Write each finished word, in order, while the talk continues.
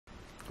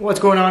What's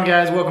going on,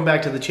 guys? Welcome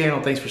back to the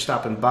channel. Thanks for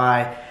stopping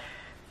by.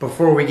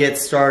 Before we get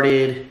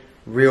started,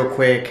 real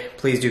quick,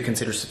 please do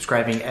consider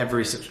subscribing.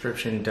 Every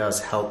subscription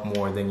does help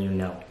more than you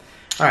know.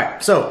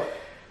 Alright, so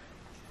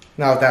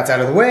now that that's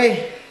out of the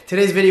way,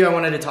 today's video I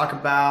wanted to talk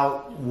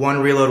about one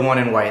reload one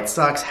and why it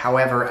sucks.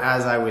 However,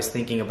 as I was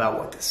thinking about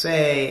what to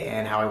say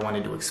and how I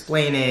wanted to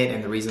explain it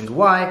and the reasons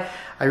why,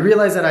 I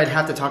realized that I'd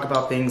have to talk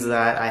about things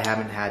that I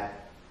haven't had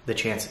the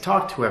chance to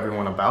talk to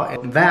everyone about,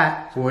 and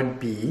that would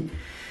be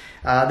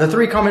the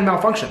three common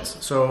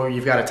malfunctions. So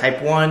you've got a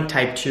type 1,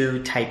 type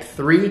 2, type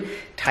 3.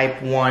 Type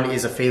 1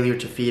 is a failure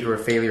to feed or a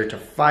failure to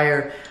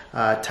fire.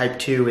 Type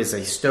 2 is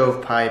a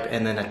stovepipe,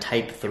 and then a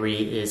type 3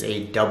 is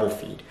a double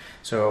feed.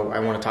 So I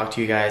want to talk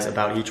to you guys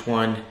about each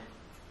one,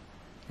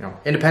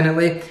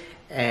 independently,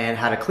 and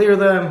how to clear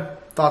them,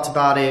 thoughts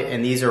about it,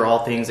 and these are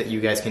all things that you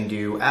guys can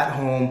do at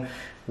home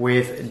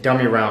with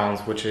dummy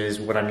rounds, which is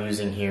what I'm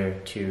using here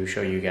to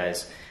show you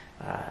guys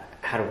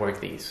how to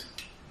work these.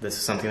 This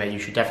is something that you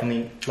should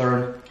definitely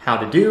learn how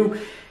to do.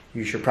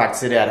 You should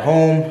practice it at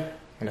home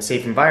in a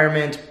safe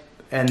environment,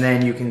 and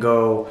then you can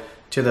go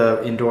to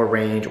the indoor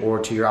range or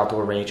to your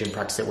outdoor range and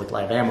practice it with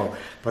live ammo.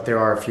 But there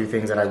are a few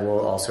things that I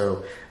will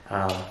also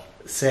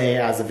say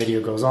as the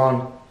video goes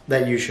on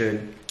that you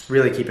should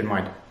really keep in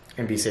mind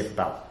and be safe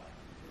about.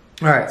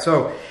 All right,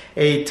 so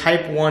a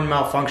type 1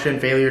 malfunction,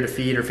 failure to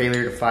feed or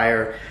failure to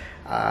fire,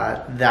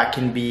 that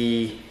can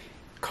be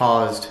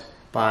caused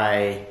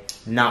by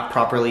not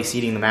properly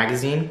seating the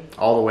magazine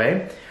all the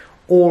way,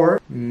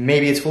 or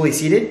maybe it's fully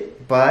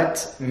seated,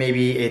 but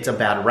maybe it's a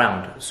bad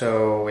round.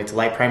 So it's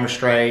light primer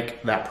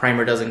strike, that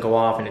primer doesn't go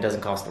off, and it doesn't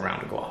cause the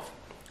round to go off.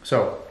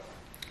 So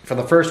for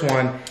the first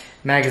one,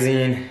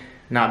 magazine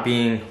not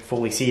being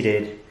fully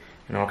seated,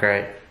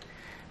 okay,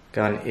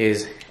 gun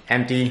is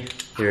empty,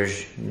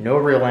 there's no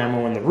real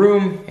ammo in the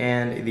room,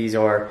 and these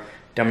are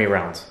dummy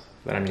rounds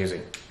that I'm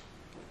using.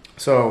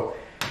 So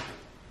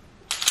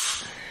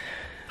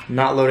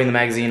not loading the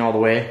magazine all the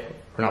way,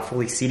 or not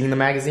fully seating the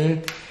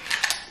magazine,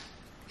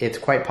 it's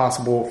quite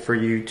possible for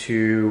you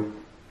to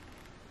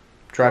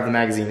drive the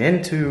magazine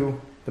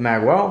into the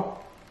mag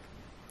well,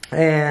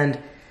 and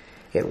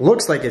it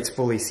looks like it's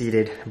fully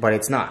seated, but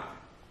it's not.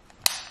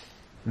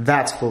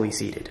 That's fully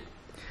seated.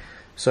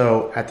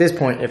 So at this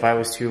point, if I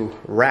was to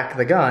rack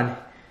the gun,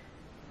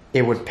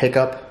 it would pick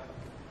up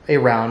a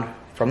round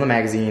from the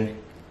magazine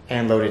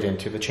and load it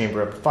into the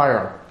chamber of the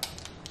firearm.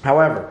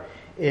 However,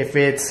 if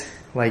it's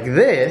like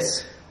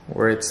this,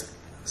 where it's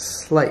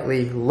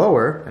slightly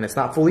lower and it's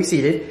not fully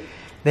seated,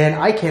 then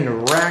I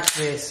can rack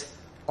this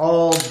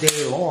all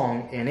day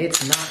long and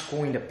it's not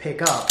going to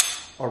pick up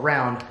a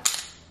round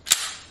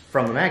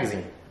from the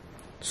magazine.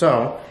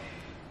 So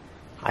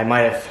I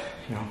might have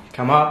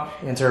come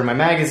up, inserted my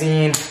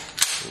magazine,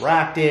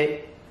 racked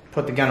it,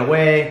 put the gun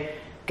away,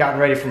 gotten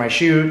ready for my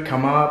shoot,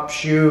 come up,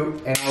 shoot,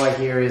 and all I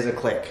hear is a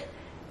click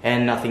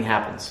and nothing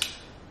happens.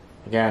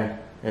 Again,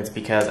 it's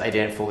because I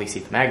didn't fully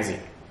seat the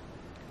magazine.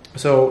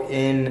 So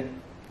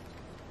in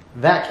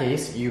that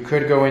case, you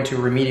could go into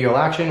remedial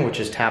action, which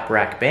is tap,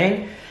 rack,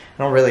 bang. I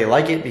don't really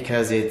like it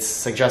because it's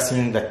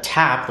suggesting the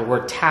tap, the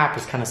word tap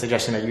is kind of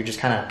suggesting that you just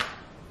kind of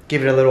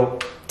give it a little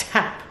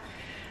tap,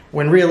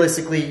 when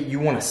realistically you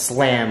want to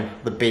slam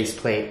the base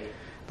plate,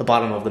 the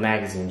bottom of the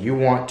magazine. You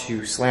want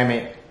to slam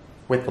it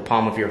with the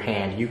palm of your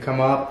hand. You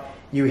come up,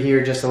 you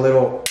hear just a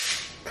little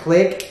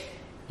click,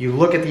 you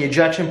look at the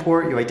ejection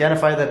port, you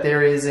identify that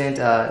there isn't,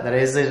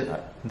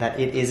 that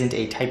it isn't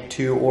a type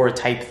 2 or a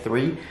type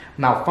 3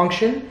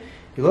 malfunction.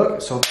 You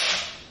look, so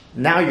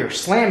now you're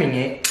slamming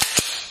it,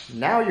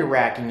 now you're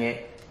racking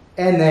it,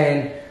 and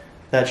then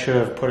that should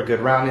have put a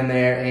good round in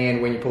there,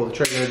 and when you pull the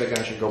trigger, the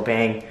gun should go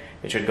bang,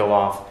 it should go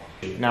off.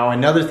 Now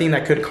another thing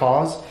that could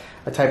cause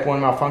a type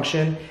 1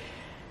 malfunction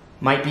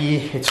might be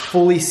it's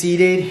fully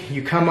seated,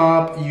 you come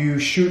up, you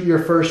shoot your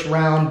first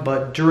round,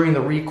 but during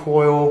the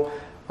recoil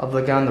of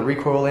the gun, the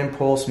recoil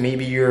impulse,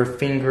 maybe your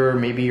finger,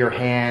 maybe your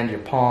hand, your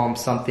palm,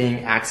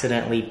 something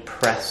accidentally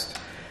pressed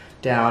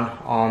down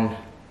on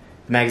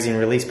the magazine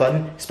release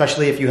button,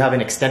 especially if you have an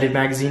extended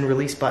magazine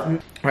release button.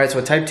 All right, so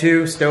a type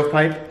 2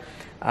 stovepipe,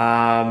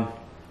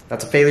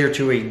 that's a failure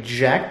to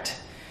eject.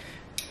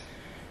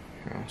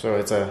 So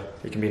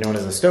it can be known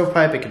as a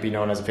stovepipe, it could be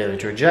known as a failure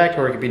to eject,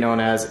 or it could be known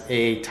as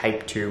a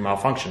type 2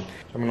 malfunction.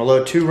 So I'm gonna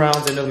load 2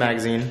 rounds into the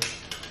magazine,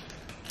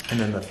 and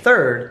then the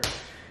third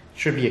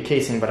should be a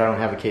casing, but I don't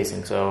have a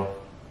casing, so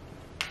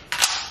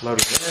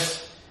loading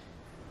this.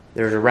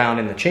 There's a round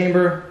in the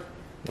chamber.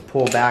 I'm gonna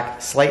pull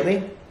back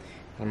slightly.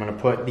 I'm gonna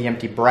put the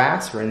empty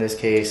brass, or in this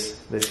case,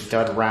 this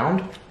dud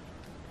round,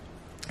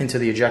 into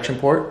the ejection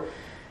port.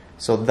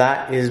 So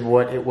that is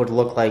what it would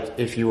look like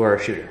if you were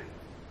a shooter.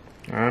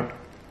 All right,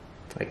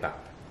 like that.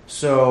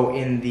 So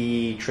in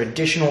the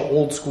traditional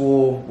old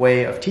school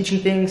way of teaching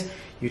things,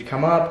 you'd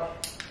come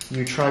up,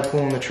 you try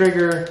pulling the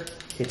trigger,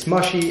 it's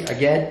mushy.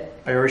 Again,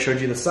 I already showed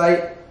you the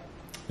sight.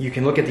 You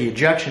can look at the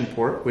ejection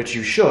port, which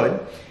you should,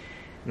 and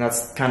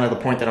that's kind of the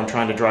point that I'm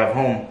trying to drive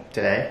home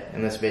today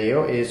in this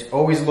video, is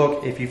always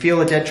look, if you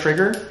feel a dead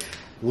trigger,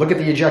 look at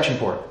the ejection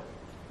port.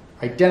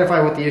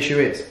 Identify what the issue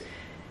is.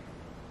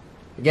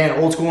 Again,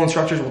 old school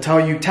instructors will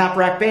tell you tap,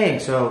 rack, bang.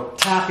 So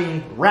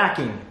tapping,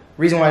 racking.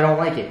 Reason why I don't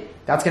like it.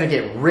 That's gonna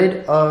get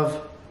rid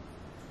of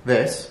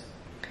this,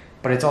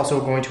 but it's also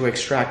going to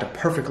extract a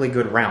perfectly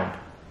good round.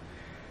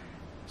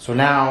 So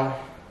now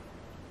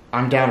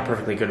I'm down a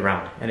perfectly good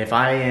round. And if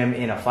I am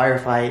in a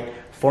firefight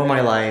for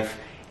my life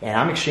and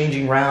I'm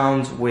exchanging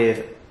rounds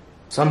with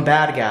some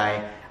bad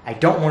guy, I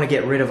don't want to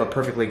get rid of a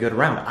perfectly good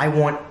round. I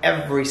want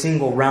every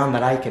single round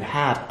that I can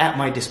have at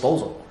my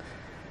disposal.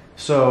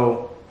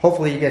 So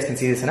hopefully you guys can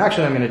see this. And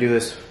actually I'm going to do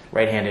this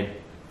right-handed.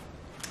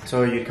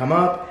 So you come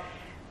up,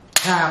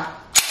 tap,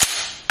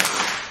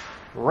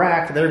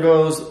 rack, there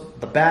goes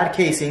the bad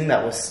casing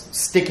that was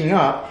sticking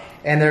up,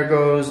 and there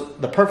goes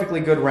the perfectly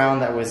good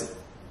round that was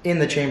in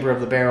the chamber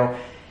of the barrel,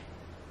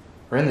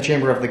 or in the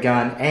chamber of the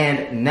gun,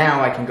 and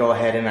now I can go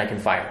ahead and I can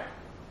fire.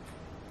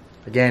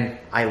 Again,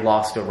 I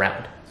lost a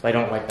round, so I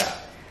don't like that.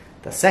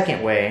 The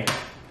second way,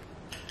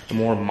 the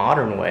more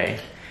modern way,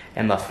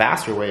 and the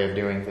faster way of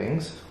doing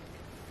things.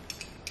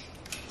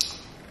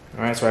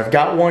 All right, so I've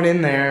got one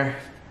in there,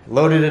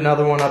 loaded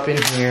another one up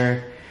in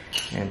here,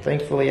 and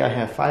thankfully I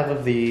have 5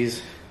 of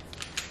these.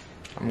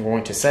 I'm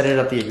going to set it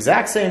up the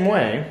exact same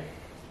way.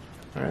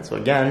 All right, so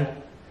again,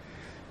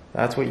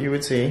 that's what you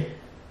would see,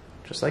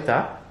 just like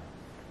that.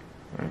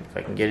 All right, if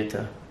I can get it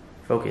to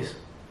focus.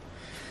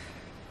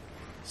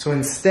 So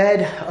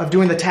instead of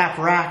doing the tap,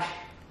 rack,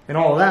 and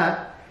all of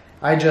that,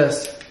 I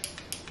just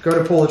go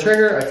to pull the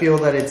trigger, I feel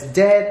that it's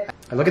dead,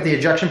 I look at the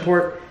ejection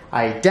port,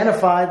 I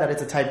identify that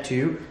it's a type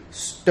 2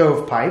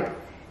 stovepipe,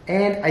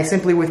 and I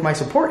simply, with my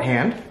support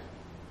hand,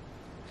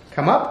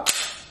 come up,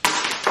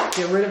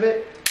 get rid of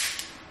it,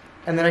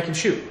 and then I can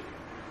shoot.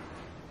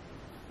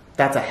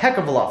 That's a heck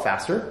of a lot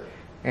faster,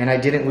 and I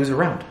didn't lose a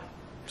round.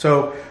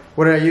 So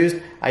what did I use?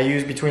 I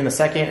used between the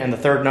second and the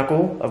third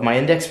knuckle of my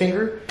index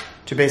finger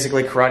to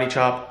basically karate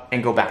chop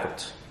and go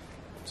backwards.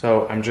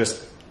 So I'm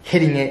just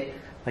hitting it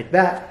like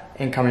that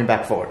and coming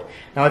back forward.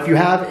 Now if you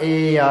have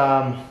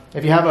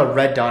a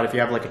red dot, if you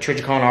have like a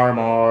Trigicon RMR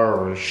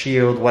or a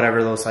Shield,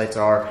 whatever those sights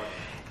are,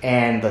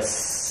 and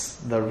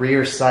the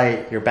rear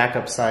sight, your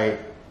backup sight,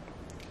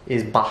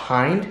 is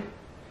behind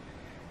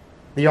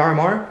the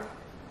RMR,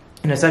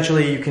 and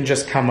essentially you can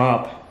just come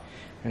up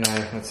and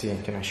let's see,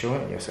 can I show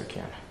it? Yes, I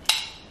can.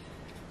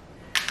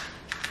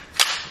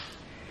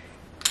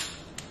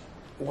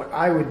 What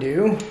I would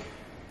do,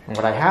 and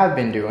what I have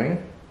been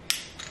doing,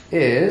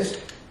 is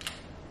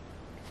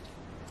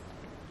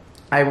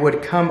I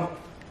would come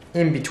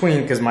in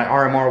between, because my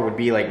RMR would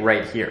be like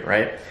right here,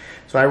 right?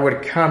 So I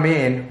would come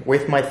in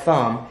with my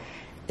thumb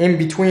in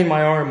between my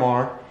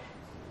RMR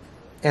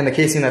and the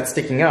casing that's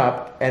sticking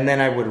up, and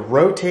then I would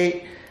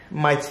rotate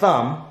my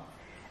thumb,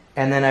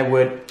 and then I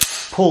would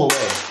pull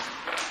away,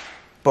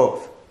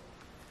 both.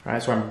 All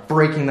right, so I'm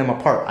breaking them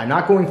apart. I'm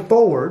not going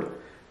forward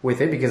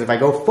with it, because if I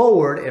go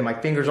forward and my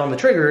finger's on the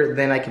trigger,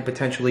 then I can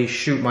potentially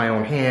shoot my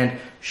own hand,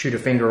 shoot a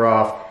finger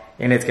off,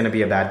 and it's gonna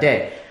be a bad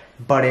day.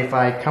 But if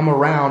I come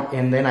around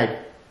and then I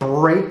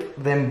break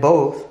them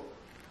both,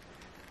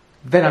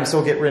 then I'm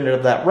still getting rid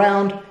of that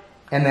round,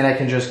 and then I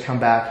can just come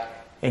back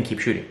and keep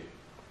shooting.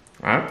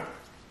 All right?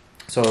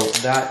 So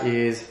that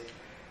is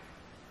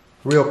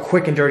a real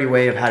quick and dirty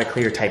way of how to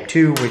clear type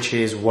 2, which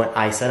is what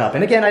I set up.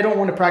 And again, I don't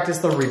want to practice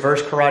the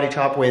reverse karate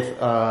chop with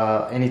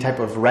any type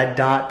of red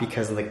dot,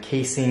 because of the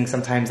casing.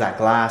 Sometimes that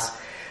glass,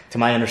 to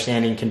my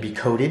understanding, can be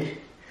coated.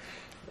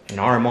 An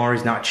RMR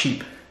is not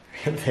cheap.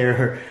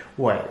 They're,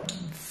 what,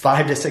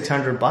 $500 to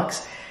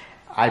 $600?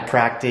 I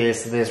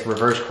practice this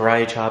reverse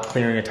karate chop,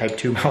 clearing a type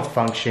 2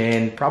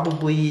 malfunction,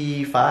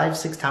 probably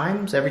 5-6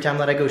 times every time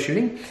that I go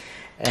shooting.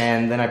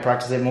 And then I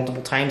practice it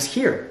multiple times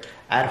here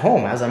at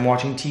home. As I'm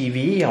watching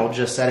TV, I'll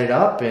just set it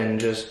up and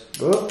just,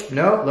 oh,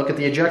 no, look at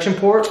the ejection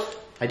port,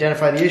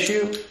 identify the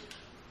issue,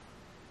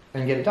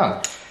 and get it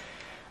done.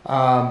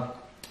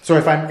 So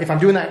if I'm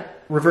doing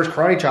that reverse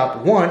karate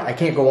chop, 1, I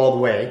can't go all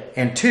the way,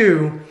 and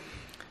 2,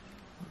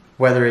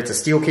 whether it's a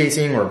steel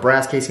casing or a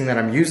brass casing that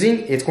I'm using,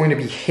 it's going to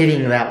be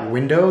hitting that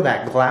window,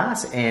 that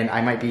glass, and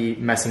I might be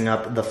messing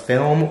up the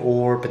film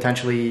or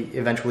potentially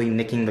eventually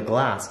nicking the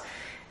glass.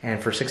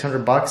 And for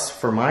 $600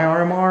 for my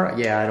RMR,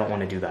 yeah, I don't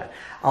want to do that.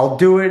 I'll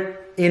do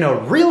it in a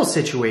real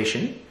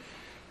situation,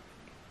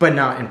 but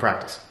not in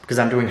practice, because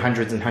I'm doing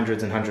hundreds and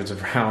hundreds and hundreds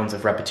of rounds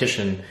of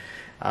repetition.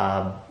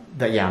 Yeah,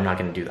 I'm not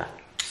going to do that.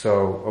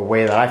 So a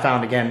way that I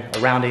found, again,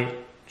 around it,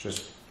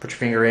 just put your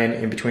finger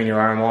in between your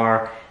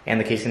RMR and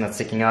the casing that's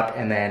sticking up,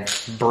 and then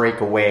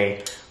break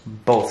away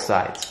both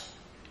sides.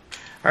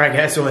 All right,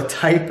 guys, so a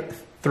type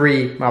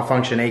 3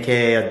 malfunction,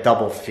 aka a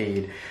double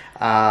feed.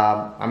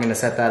 I'm gonna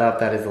set that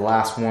up. That is the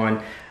last one.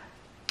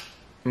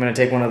 I'm gonna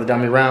take one of the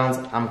dummy rounds.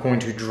 I'm going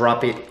to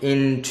drop it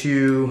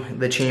into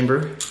the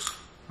chamber.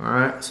 All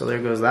right, so there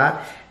goes that.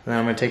 And then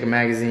I'm gonna take a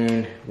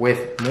magazine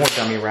with more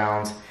dummy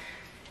rounds.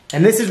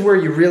 And this is where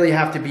you really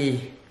have to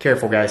be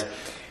careful, guys.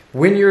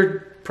 When you're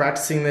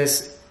practicing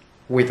this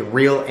with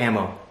real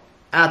ammo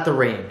at the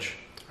range,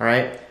 all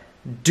right,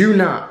 do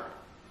not,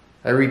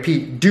 I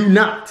repeat, do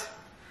not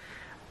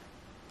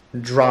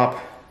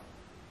drop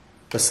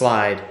the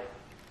slide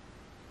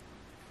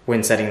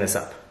when setting this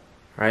up.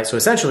 All right, so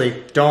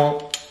essentially,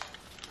 don't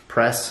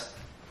press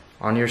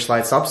on your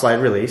slide stop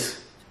slide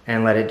release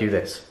and let it do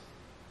this.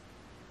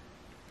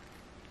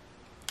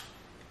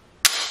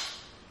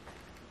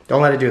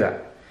 Don't let it do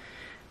that.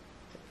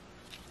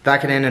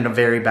 That can end in a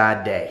very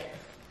bad day.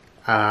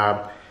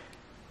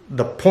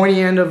 The pointy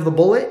end of the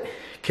bullet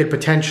could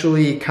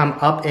potentially come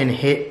up and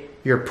hit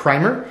your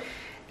primer,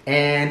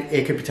 and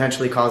it could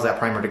potentially cause that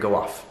primer to go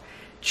off.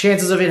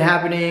 Chances of it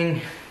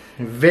happening,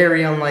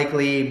 very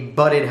unlikely,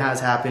 but it has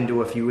happened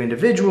to a few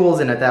individuals,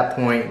 and at that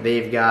point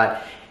they've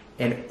got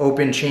an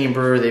open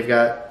chamber, they've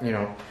got, you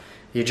know,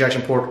 the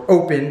ejection port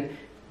open,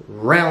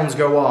 rounds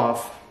go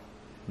off,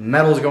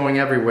 metal's going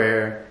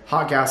everywhere,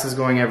 hot gas is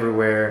going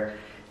everywhere.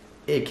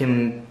 It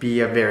can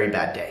be a very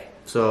bad day.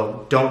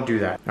 So don't do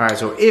that. All right,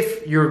 so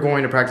if you're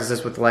going to practice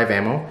this with live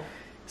ammo,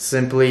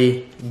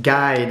 simply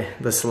guide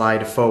the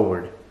slide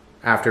forward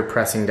after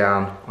pressing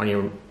down on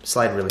your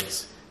slide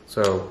release.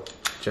 So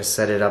just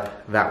set it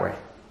up that way,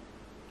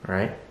 all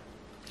right?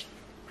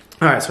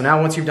 All right, so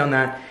now once you've done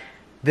that,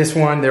 this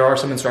one, there are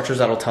some instructors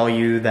that'll tell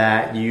you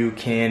that you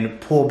can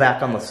pull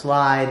back on the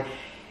slide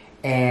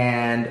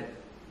and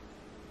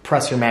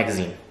press your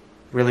magazine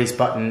release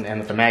button,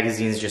 and the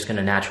magazine is just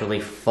gonna naturally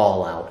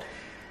fall out.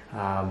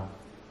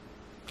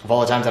 Of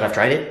all the times that I've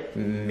tried it,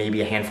 maybe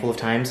a handful of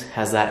times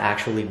has that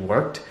actually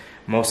worked.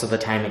 Most of the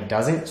time it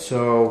doesn't.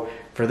 So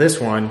for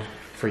this one,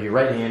 for you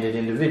right-handed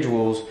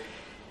individuals,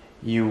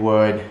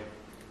 you're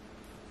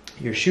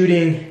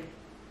shooting,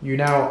 you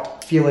now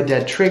feel a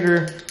dead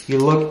trigger, you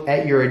look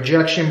at your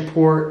ejection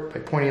port by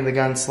pointing the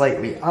gun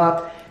slightly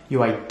up,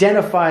 you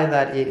identify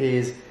that it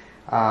is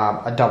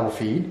a double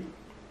feed,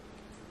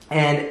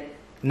 and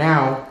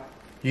now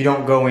you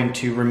don't go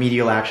into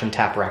remedial action,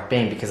 tap, rack,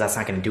 bang, because that's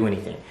not going to do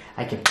anything.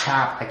 I can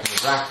tap, I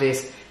can rack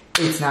this,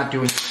 it's not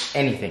doing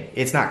anything.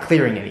 It's not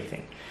clearing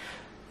anything.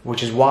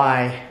 Which is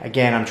why,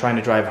 again, I'm trying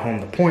to drive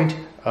home the point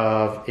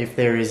of if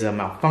there is a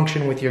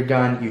malfunction with your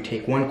gun, you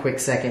take one quick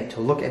second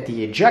to look at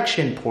the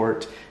ejection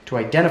port to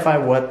identify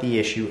what the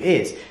issue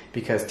is.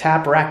 Because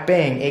tap, rack,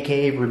 bang,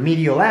 aka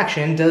remedial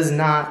action, does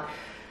not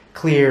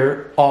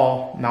clear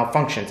all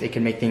malfunctions. It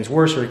can make things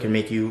worse, or it can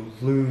make you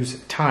lose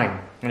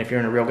time. And if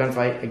you're in a real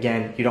gunfight,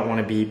 again, you don't want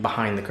to be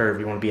behind the curve.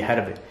 You want to be ahead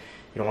of it.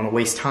 You don't want to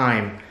waste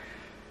time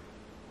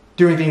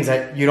doing things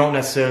that you don't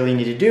necessarily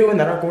need to do and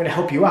that aren't going to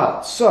help you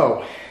out.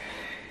 So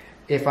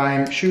if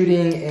I'm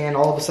shooting and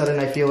all of a sudden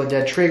I feel a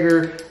dead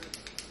trigger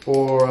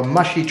or a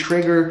mushy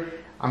trigger,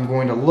 I'm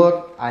going to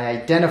look, I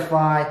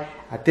identify.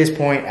 At this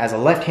point, as a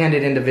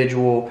left-handed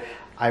individual,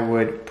 I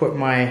would put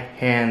my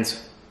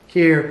hands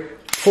here,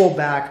 pull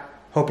back,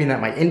 hoping that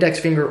my index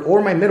finger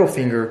or my middle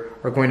finger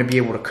are going to be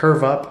able to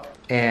curve up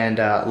and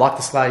lock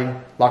the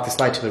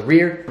slide to the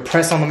rear.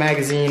 Press on the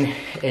magazine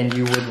and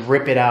you would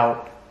rip it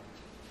out.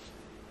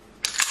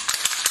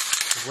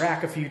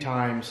 Rack a few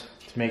times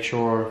to make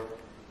sure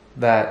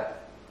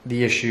that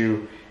the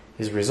issue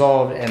is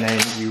resolved, and then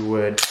you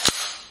would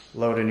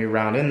load a new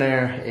round in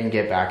there and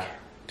get back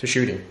to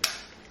shooting.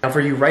 Now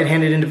for you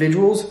right-handed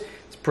individuals,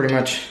 it's pretty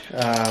much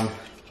the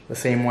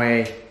same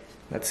way.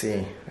 Let's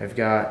see, I've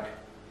got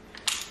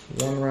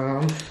one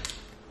round.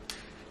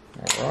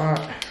 All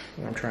right,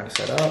 I'm trying to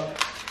set up.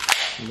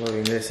 I'm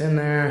loading this in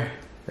there.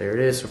 There it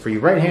is. So for you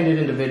right-handed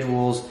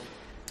individuals,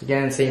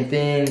 again, same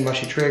thing,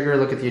 mushy trigger,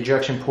 look at the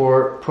ejection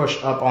port, push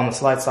up on the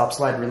slide stop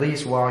slide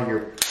release while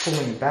you're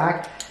pulling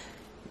back,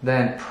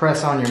 then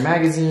press on your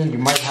magazine. You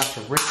might have to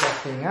rip that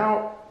thing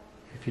out.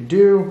 If you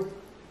do,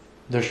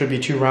 there should be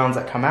 2 rounds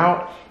that come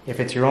out. If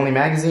it's your only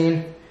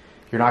magazine,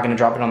 you're not gonna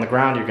drop it on the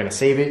ground, you're gonna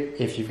save it.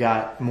 If you've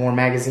got more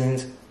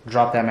magazines,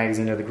 drop that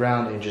magazine to the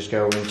ground and just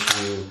go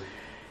into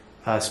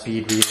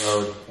speed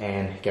reload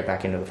and get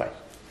back into the fight.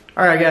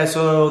 All right guys,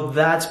 so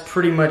that's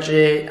pretty much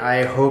it.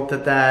 I hope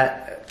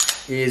that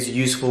is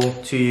useful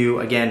to you.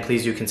 Again,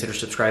 please do consider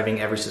subscribing.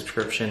 Every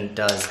subscription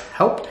does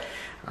help.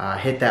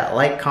 Hit that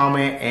like,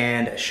 comment,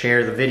 and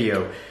share the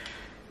video.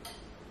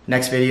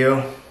 Next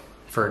video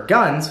for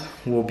guns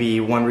will be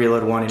one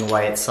reload one and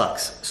why it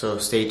sucks. So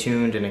stay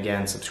tuned, and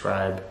again,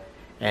 subscribe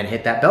and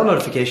hit that bell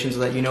notification so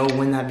that you know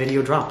when that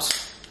video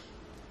drops.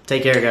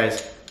 Take care,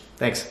 guys.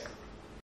 Thanks.